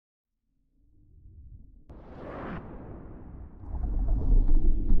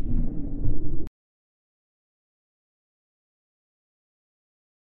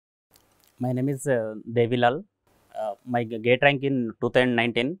My name is Devilal. My gate rank in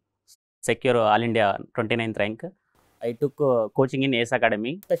 2019, secure All India 29th rank. I took coaching in ACE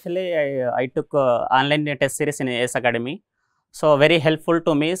Academy. Especially, I took online test series in ACE Academy. So, very helpful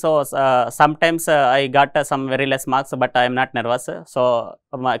to me. So, sometimes I got some very less marks, but I am not nervous. So,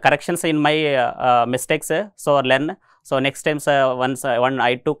 my corrections in my mistakes, so learn. So, next time,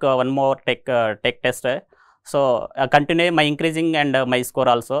 I took one more tech test. So, continue my increasing and my score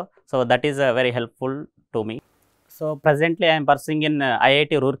also. So, that is very helpful to me. So, presently I am pursuing in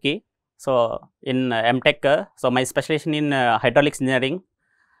IIT Roorkee. So, in MTech, so my specialization in hydraulics engineering,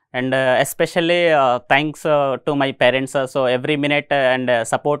 and especially thanks to my parents. So, every minute and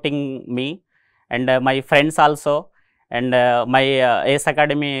supporting me, and my friends also, and my ACE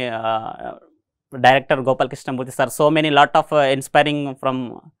Academy director Gopal Krishnamurthy sir. So many lot of inspiring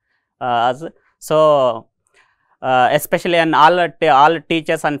from us. So, especially and all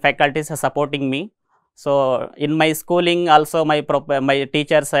teachers and faculties are supporting me. So, in my schooling also my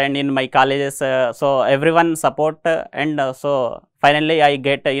teachers and in my colleges, so everyone support, and so finally I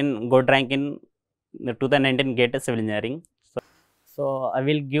get in good rank in 2019 GATE civil engineering. So, I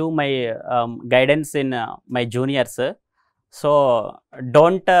will give my guidance in my juniors. So,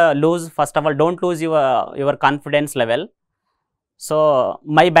 don't lose, first of all, don't lose your confidence level. So,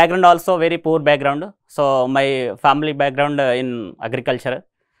 my background also very poor background. So, my family background in agriculture.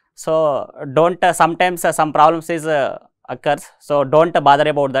 So, don't sometimes some problems is occurs. So, don't bother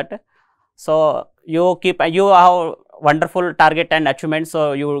about that. So, you have wonderful target and achievement.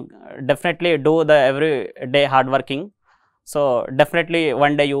 So, you definitely do the every day hard working. So, definitely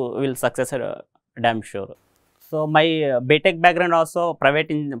one day you will success, damn sure. So, my BTech background also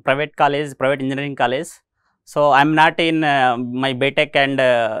private college, private engineering college. So, I am not in my BTech and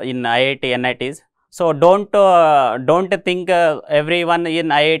in IIT, NITs. So, don't think everyone in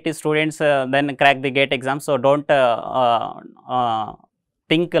IIT students then crack the GATE exam. So, don't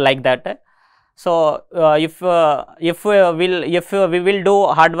think like that. So, if we will do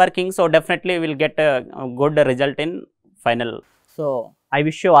hard working, so definitely we will get a good result in final. So, I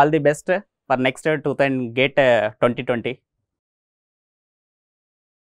wish you all the best for next 2020 GATE 2020.